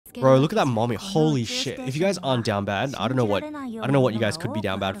Bro, look at that mommy. Holy shit. If you guys aren't down bad, I don't know what you guys could be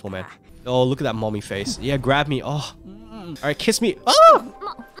down bad for, man. Oh, look at that mommy face. Yeah, grab me. Oh. Alright, kiss me. Oh!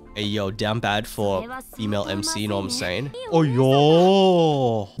 Hey, yo, down bad for female MC, you know what I'm saying? Oh,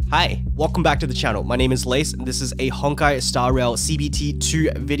 yo. Hi, welcome back to the channel. My name is Lace, and this is a Honkai StaRail CBT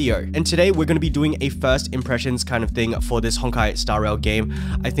 2 video. And today we're going to be doing a first impressions kind of thing for this Honkai StaRail game.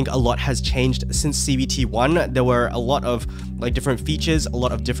 I think a lot has changed since CBT 1. There were a lot of different features, a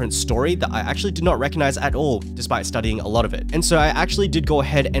lot of different story that I actually did not recognize at all, despite studying a lot of it. And so I actually did go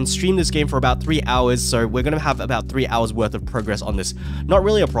ahead and stream this game for about 3 hours. So we're going to have about 3 hours worth of progress on this. Not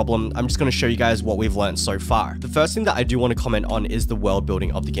really a problem. I'm just going to show you guys what we've learned so far. The first thing that I do want to comment on is the world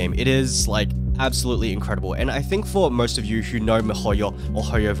building of the game. It is absolutely incredible, and I think for most of you who know miHoYo or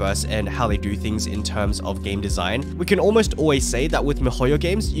HoYoverse and how they do things in terms of game design, we can almost always say that with miHoYo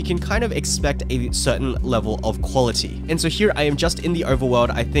games you can kind of expect a certain level of quality. And so here I am just in the overworld.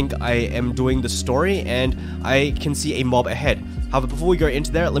 I think I am doing the story and I can see a mob ahead. However, before we go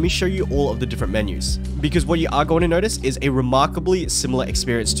into there, let me show you all of the different menus, because what you are going to notice is a remarkably similar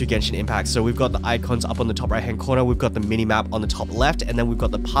experience to Genshin Impact. So we've got the icons up on the top right hand corner, we've got the mini map on the top left, and then we've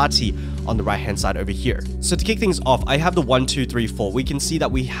got the party on the right hand side over here. So to kick things off, I have the 1, 2, 3, 4. We can see that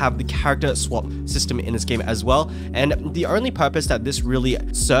we have the character swap system in this game as well, and the only purpose that this really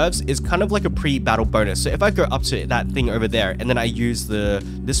serves is kind of like a pre-battle bonus. So if I go up to that thing over there and then I use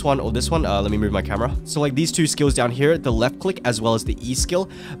this one or this one, let me move my camera. So like these two skills down here, the left click as well as the E skill,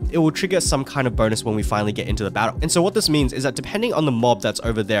 it will trigger some kind of bonus when we finally get into the battle. And so what this means is that depending on the mob that's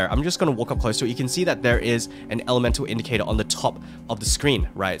over there, I'm just going to walk up close to it. You can see that there is an elemental indicator on the top of the screen,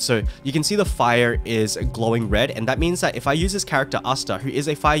 right? So you can see the fire is glowing red, and that means that if I use this character Asta, who is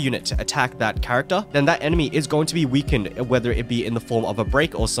a fire unit, to attack that character, then that enemy is going to be weakened, whether it be in the form of a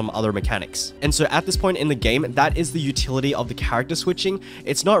break or some other mechanics. And so at this point in the game, that is the utility of the character switching.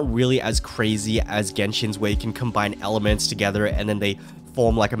 It's not really as crazy as Genshin's, where you can combine elements together and then they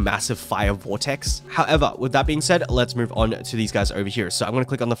form like a massive fire vortex. However, with that being said, let's move on to these guys over here. So I'm going to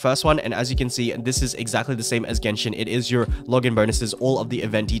click on the first one, and as you can see, this is exactly the same as Genshin. It is your login bonuses. All of the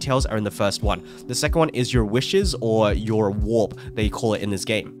event details are in the first one. The second one is your wishes, or your warp, they call it in this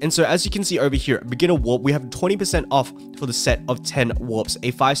game. And so as you can see over here, beginner warp, we have 20% off for the set of 10 warps.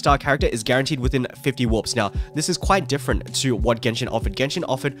 A 5-star character is guaranteed within 50 warps. Now, this is quite different to what Genshin offered. Genshin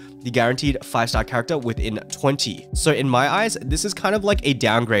offered the guaranteed 5-star character within 20. So in my eyes, this is kind of like a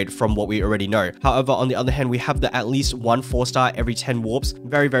downgrade from what we already know. However, on the other hand, we have the at least 1 4-star every 10 warps,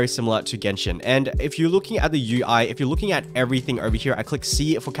 very, very similar to Genshin. And if you're looking at the UI, if you're looking at everything over here, I click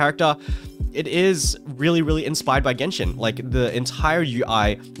C for character. It is really, really inspired by Genshin. Like the entire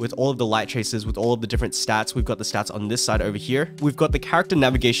UI with all of the light traces, with all of the different stats. We've got the stats on this side over here. We've got the character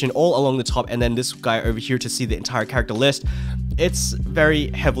navigation all along the top, and then this guy over here to see the entire character list. It's very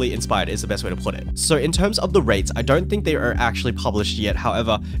heavily inspired is the best way to put it. So in terms of the rates, I don't think they are actually published yet.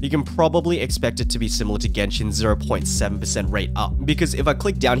 However, you can probably expect it to be similar to Genshin's 0.7% rate up. Because if I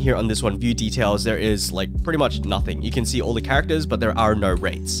click down here on this one, view details, there is like pretty much nothing. You can see all the characters, but there are no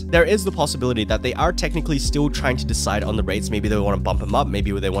rates. There is the possibility that they are technically still trying to decide on the rates. Maybe they want to bump them up,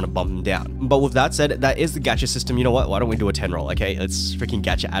 maybe they want to bump them down. But with that said, that is the gacha system. You know what? Why don't we do a 10 roll, okay? It's freaking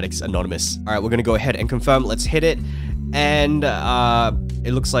Gacha Addicts Anonymous. All right, we're going to go ahead and confirm. Let's hit it. And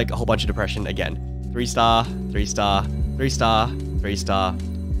it looks like a whole bunch of depression again. 3-star, 3-star, 3-star, 3-star.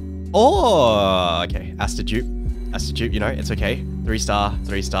 Oh, okay. Asta dupe, you know, it's okay. 3-star,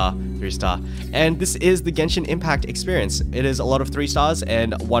 3-star, 3-star. And this is the Genshin Impact experience. It is a lot of 3 stars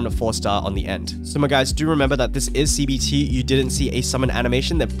and 1 4-star on the end. So my guys, do remember that this is CBT. You didn't see a summon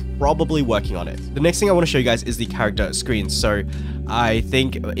animation. They're probably working on it. The next thing I want to show you guys is the character screen. So I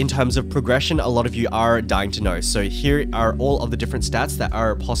think in terms of progression, a lot of you are dying to know. So here are all of the different stats that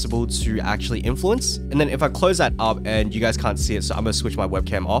are possible to actually influence. And then if I close that up, and you guys can't see it, so I'm going to switch my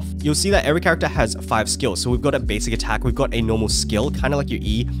webcam off, you'll see that every character has 5 skills. So we've got a basic attack, we've got a normal skill, kind of like your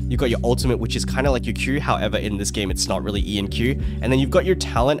E, you've got your ultimate, which is kind of like your Q. However, in this game, it's not really E and Q. And then you've got your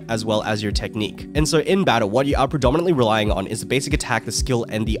talent as well as your technique. And so in battle, what you are predominantly relying on is the basic attack, the skill,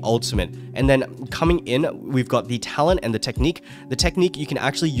 and the ultimate. And then coming in, we've got the talent and the technique. The technique you can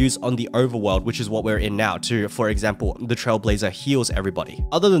actually use on the overworld, which is what we're in now, to, for example, the Trailblazer heals everybody.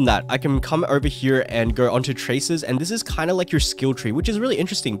 Other than that, I can come over here and go onto traces, and this is kind of like your skill tree, which is really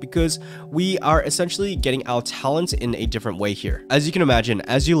interesting because we are essentially getting our talents in a different way here. As you can imagine,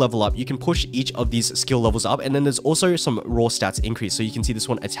 as you level up, you can push each of these skill levels up, and then there's also some raw stats increase. So you can see this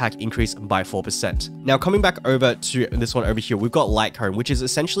one, attack increase by 4%. Now coming back over to this one over here, we've got light cone, which is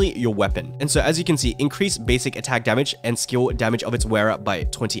essentially your weapon. And so as you can see, increase basic attack damage and skill damage damage of its wearer by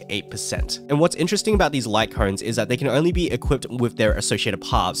 28%. And what's interesting about these light cones is that they can only be equipped with their associated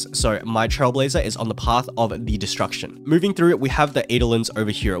paths. So my Trailblazer is on the path of the destruction. Moving through it, we have the Eidolons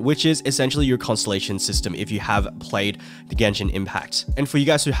over here, which is essentially your constellation system if you have played the Genshin Impact. And for you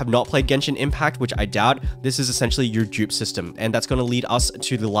guys who have not played Genshin Impact, which I doubt, this is essentially your dupe system. And that's going to lead us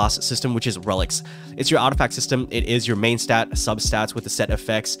to the last system, which is relics. It's your artifact system. It is your main stat, substats with the set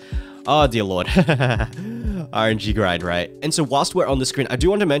effects. Oh dear lord. RNG grind, right? And so whilst we're on the screen, I do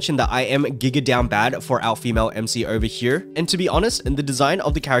want to mention that I am giga down bad for our female MC over here. And to be honest, the design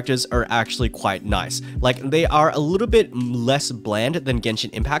of the characters are actually quite nice. Like, they are a little bit less bland than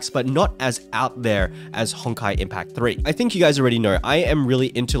Genshin Impact's, but not as out there as Honkai Impact 3. I think you guys already know, I am really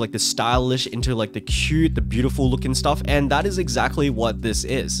into like the stylish, into like the cute, the beautiful looking stuff, and that is exactly what this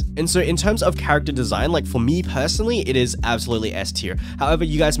is. And so in terms of character design, like for me personally, it is absolutely S tier. However,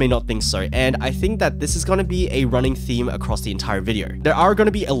 you guys may not think so, and I think that this is going to be a running theme across the entire video. There are going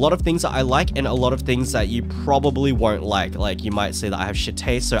to be a lot of things that I like and a lot of things that you probably won't like. Like, you might say that I have shit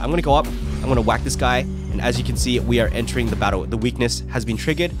taste, so I'm going to go up, I'm going to whack this guy, and as you can see, we are entering the battle. The weakness has been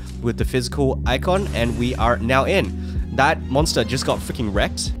triggered with the physical icon, and we are now in. That monster just got freaking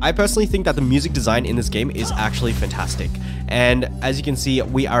wrecked. I personally think that the music design in this game is actually fantastic. And as you can see,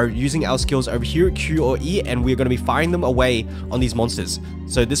 we are using our skills over here, Q or E, and we're going to be firing them away on these monsters.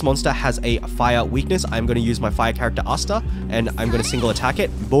 So this monster has a fire weakness. I'm going to use my fire character Asta, and I'm going to single attack it.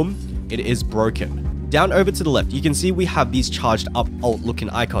 Boom, it is broken. Down over to the left, you can see we have these charged up ult looking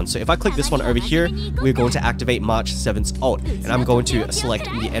icons. So if I click this one over here, we're going to activate March 7th's ult, and I'm going to select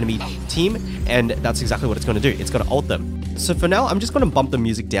the enemy team, and that's exactly what it's going to do. It's going to ult them. So for now, I'm just going to bump the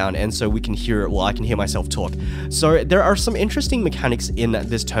music down, and so we can hear, well, I can hear myself talk. So there are some interesting mechanics in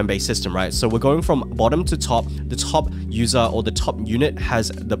this turn-based system, right? So we're going from bottom to top. The top user or the top unit has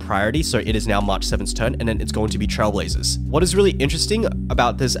the priority, so it is now March 7th's turn, and then it's going to be Trailblazers. What is really interesting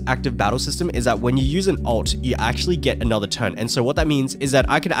about this active battle system is that when you use an ult, you actually get another turn. And so what that means is that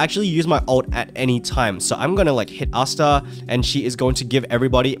I can actually use my ult at any time. So I'm going to like hit Asta, and she is going to give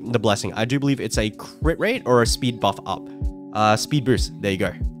everybody the blessing. I do believe it's a crit rate or a speed buff up. Speed boost, there you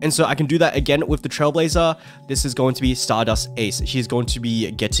go. And so I can do that again with the Trailblazer. This is going to be Stardust Ace. She's going to be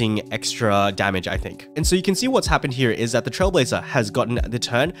getting extra damage, I think. And so you can see what's happened here is that the Trailblazer has gotten the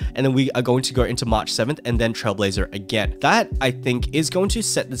turn, and then we are going to go into March 7th and then Trailblazer again. That, I think, is going to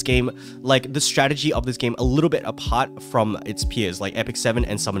set this game, like the strategy of this game, a little bit apart from its peers, like Epic 7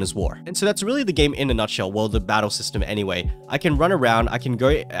 and Summoner's War. And so that's really the game in a nutshell. Well, the battle system anyway. I can run around, I can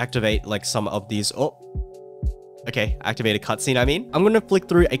go activate like some of these. Okay, activate a cutscene, I mean. I'm going to flick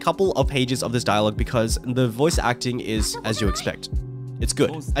through a couple of pages of this dialogue because the voice acting is as you expect. It's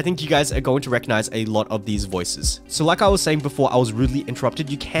good. I think you guys are going to recognize a lot of these voices. So like I was saying before, I was rudely interrupted.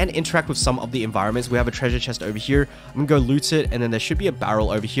 You can interact with some of the environments. We have a treasure chest over here. I'm gonna go loot it, and then there should be a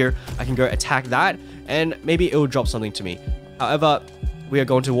barrel over here. I can go attack that, and maybe it will drop something to me. However, we are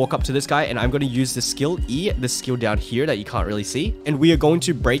going to walk up to this guy, and I'm going to use the skill E, the skill down here that you can't really see. And we are going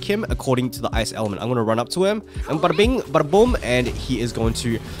to break him according to the ice element. I'm going to run up to him, and bada bing, bada boom, and he is going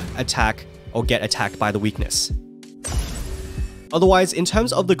to attack or get attacked by the weakness. Otherwise, in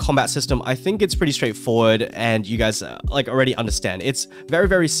terms of the combat system, I think it's pretty straightforward, and you guys like already understand. It's very,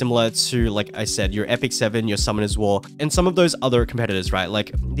 very similar to, like I said, your Epic 7, your Summoner's War, and some of those other competitors, right?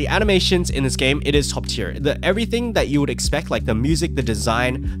 Like the animations in this game, it is top tier. Everything that you would expect, like the music, the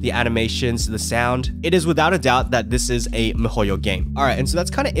design, the animations, the sound, it is without a doubt that this is a MiHoYo game. All right, and so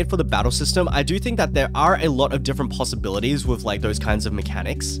that's kind of it for the battle system. I do think that there are a lot of different possibilities with like those kinds of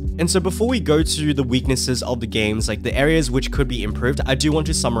mechanics. And so before we go to the weaknesses of the games, like the areas which could be improved, I do want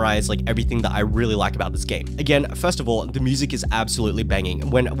to summarize like everything that I really like about this game. Again, first of all, the music is absolutely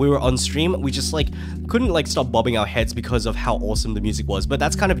banging. When we were on stream, we just like couldn't like stop bobbing our heads because of how awesome the music was, but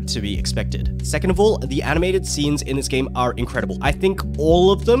that's kind of to be expected. Second of all, the animated scenes in this game are incredible. I think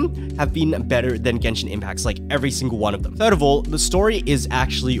all of them have been better than Genshin Impact's, like every single one of them. Third of all, the story is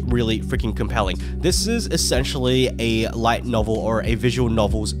actually really freaking compelling. This is essentially a light novel or a visual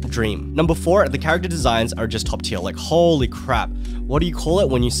novel's dream. Number four, the character designs are just top tier. Like, holy crap. What do you call it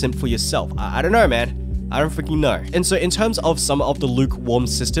when you simp for yourself? I don't know, man. I don't freaking know. And so in terms of some of the lukewarm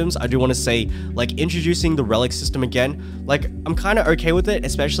systems, I do want to say, like, introducing the relic system again, like, I'm kind of okay with it,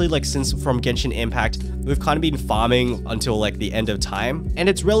 especially like since from Genshin Impact, we've kind of been farming until like the end of time, and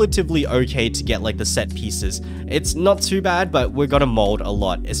it's relatively okay to get like the set pieces. It's not too bad, but we're gonna mold a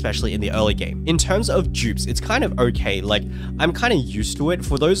lot, especially in the early game. In terms of dupes, it's kind of okay. Like, I'm kind of used to it.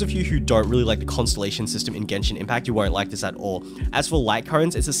 For those of you who don't really like the constellation system in Genshin Impact, you won't like this at all. As for light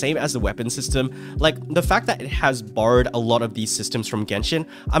cones, it's the same as the weapon system. Like, the fact that it has borrowed a lot of these systems from Genshin,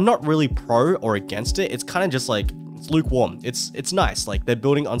 I'm not really pro or against it. It's kind of just like It's lukewarm. It's nice. Like, they're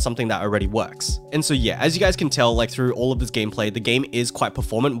building on something that already works. And so yeah, as you guys can tell, like through all of this gameplay, the game is quite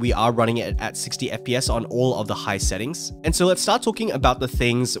performant. We are running it at 60 FPS on all of the high settings. And so let's start talking about the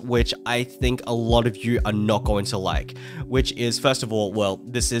things which I think a lot of you are not going to like, which is, first of all, well,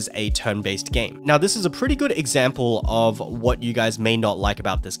 this is a turn-based game. Now, this is a pretty good example of what you guys may not like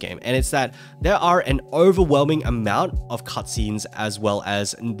about this game, and it's that there are an overwhelming amount of cutscenes as well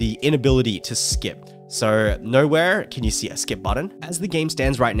as the inability to skip. So nowhere can you see a skip button. As the game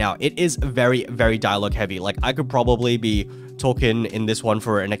stands right now, it is very, very dialogue heavy. Like, I could probably be talking in this one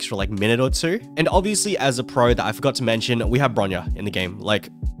for an extra like minute or two. And obviously, as a pro that I forgot to mention, we have Bronya in the game. Like,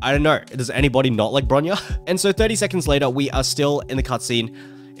 I don't know, does anybody not like Bronya? And so 30 seconds later, we are still in the cutscene.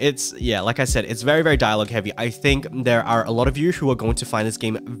 It's, yeah, like I said, it's very, very dialogue heavy. I think there are a lot of you who are going to find this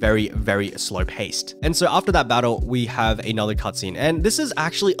game very, very slow paced. And so after that battle, we have another cutscene. And this is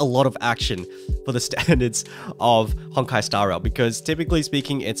actually a lot of action for the standards of Honkai Star Rail, because typically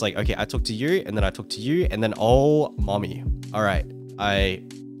speaking, it's like, okay, I talk to you, and then I talk to you, and then, oh, mommy. All right,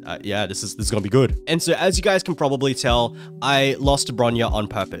 yeah, this is gonna be good. And so as you guys can probably tell, I lost to Bronya on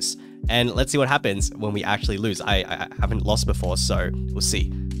purpose. And let's see what happens when we actually lose. I haven't lost before, so we'll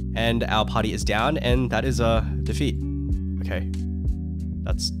see. And our party is down, and that is a defeat. Okay,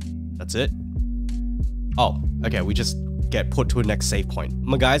 that's it. Oh, okay, we just get put to a next save point.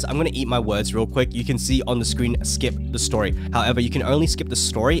 Guys, I'm gonna eat my words real quick. You can see on the screen, skip the story. However, you can only skip the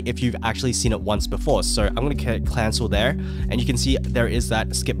story if you've actually seen it once before. So I'm gonna cancel there, and you can see there is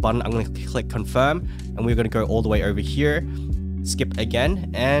that skip button. I'm gonna click confirm, and we're gonna go all the way over here, skip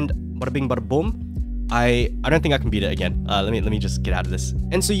again, and bada bing, bada boom. I don't think I can beat it again. Let me just get out of this.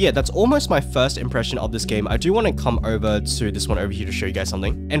 And so yeah, that's almost my first impression of this game. I do want to come over to this one over here to show you guys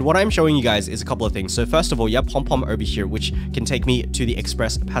something. And what I'm showing you guys is a couple of things. So first of all, you have Pom Pom over here, which can take me to the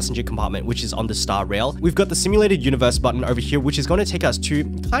express passenger compartment, which is on the Star Rail. We've got the simulated universe button over here, which is going to take us to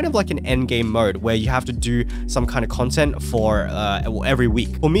kind of like an end game mode where you have to do some kind of content for every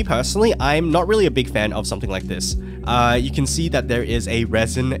week. For me personally, I'm not really a big fan of something like this. You can see that there is a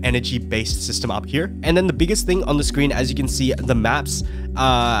resin energy based system up here. And then the biggest thing on the screen, as you can see, the maps,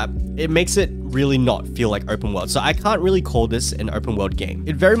 it makes it really not feel like open world. So I can't really call this an open world game.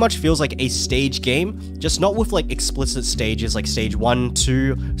 It very much feels like a stage game, just not with like explicit stages like stage 1,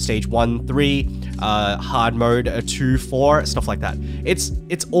 2, stage 1, 3, hard mode, 2, 4, stuff like that.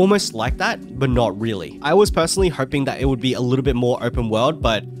 It's almost like that, but not really. I was personally hoping that it would be a little bit more open world,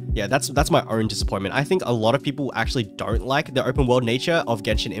 but yeah, that's my own disappointment. I think a lot of people actually don't like the open world nature of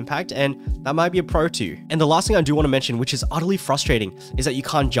Genshin Impact, and that might be a pro too. And the last thing I do want to mention, which is utterly frustrating, is that you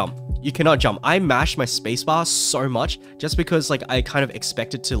can't jump. You cannot jump. I mashed my spacebar so much just because like I kind of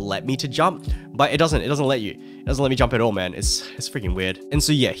expected to let me to jump, but it doesn't let you. It doesn't let me jump at all, man. It's freaking weird. And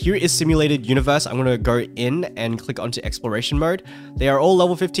so yeah, here is simulated universe. I'm gonna go in and click onto exploration mode. They are all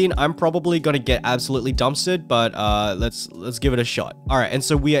level 15. I'm probably gonna get absolutely dumpstered, but let's give it a shot. All right, and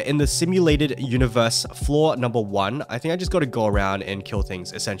so we are in the simulated universe floor number 1. I think I just got to go around and kill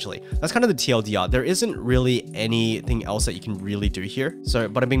things essentially. That's kind of the TLDR. There isn't really anything else that you can really do here. So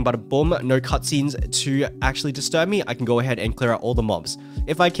bada bing, bada boom, no cutscenes to actually disturb me. I can go ahead and clear out all the mobs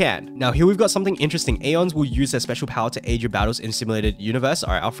if I can. Now here we've got something interesting. Aeons will use their special power to aid your battles in simulated universe.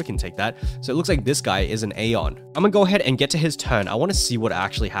 All right, I'll freaking take that. So it looks like this guy is an Aeon. I'm gonna go ahead and get to his turn. I want to see what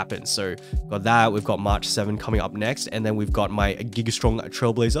actually happens. So we've got that. We've got March 7 coming up next, and then we've got my Gigastrong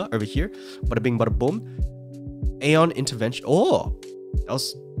Trailblazer over here. Bada bing, bada boom. Aeon intervention. Oh, that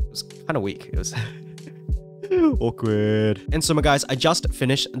was kind of weak. It was awkward. And so my guys, I just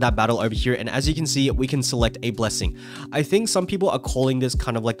finished that battle over here, and as you can see, we can select a blessing. I think some people are calling this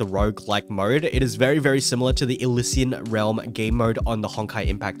kind of like the rogue-like mode. It is very, very similar to the Elysian Realm game mode on the Honkai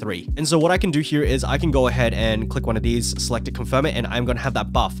Impact 3. And so what I can do here is I can go ahead and click one of these, select it, confirm it, and I'm going to have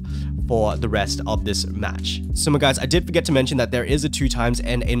that buff for the rest of this match. So my guys, I did forget to mention that there is a 2x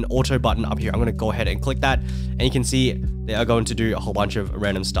and an auto button up here. I'm going to go ahead and click that, and you can see they are going to do a whole bunch of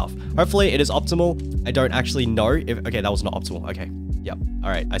random stuff. Hopefully it is optimal. I don't actually know if, okay, that was not optimal. Okay. Yep. All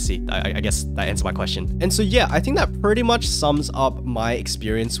right. I see. I guess that answers my question. And so, yeah, I think that pretty much sums up my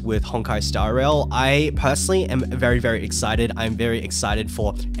experience with Honkai Star Rail. I personally am very, very excited. I'm very excited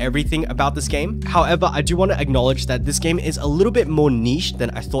for everything about this game. However, I do want to acknowledge that this game is a little bit more niche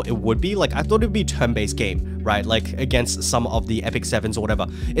than I thought it would be. Like, I thought it would be a turn-based game, right? Like against some of the Epic 7s or whatever.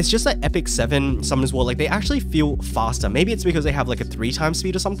 It's just that Epic 7 summons war, like they actually feel faster. Maybe it's because they have like a 3x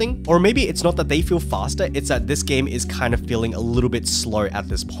speed or something, or maybe it's not that they feel faster, it's that this game is kind of feeling a little bit slow at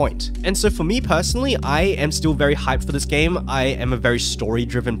this point. And so for me personally, I am still very hyped for this game. I am a very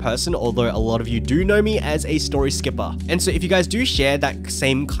story-driven person, although a lot of you do know me as a story skipper. And so if you guys do share that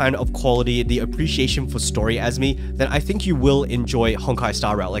same kind of quality, the appreciation for story as me, then I think you will enjoy Honkai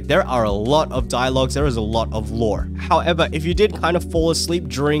Star Rail. Like there are a lot of dialogues, there is a lot of lore. However, if you did kind of fall asleep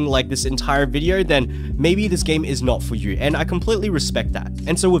during like this entire video, then maybe this game is not for you, and I completely respect that.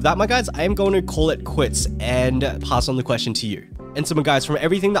 And so with that, my guys, I am going to call it quits and pass on the question to you. And so, my guys, from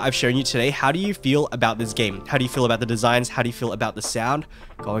everything that I've shown you today, how do you feel about this game? How do you feel about the designs? How do you feel about the sound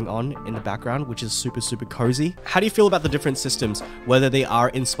going on in the background, which is super, super cozy? How do you feel about the different systems, whether they are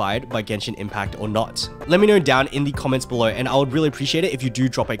inspired by Genshin Impact or not? Let me know down in the comments below, and I would really appreciate it if you do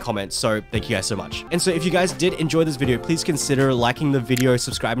drop a comment. So thank you guys so much. And so if you guys did enjoy this video, please consider liking the video,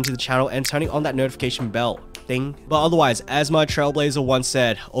 subscribing to the channel, and turning on that notification bell thing. But otherwise, as my trailblazer once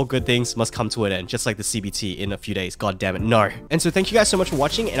said, all good things must come to an end, just like the CBT in a few days. God damn it, no. And so thank you guys so much for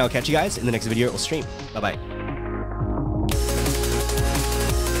watching, and I'll catch you guys in the next video or stream. Bye bye.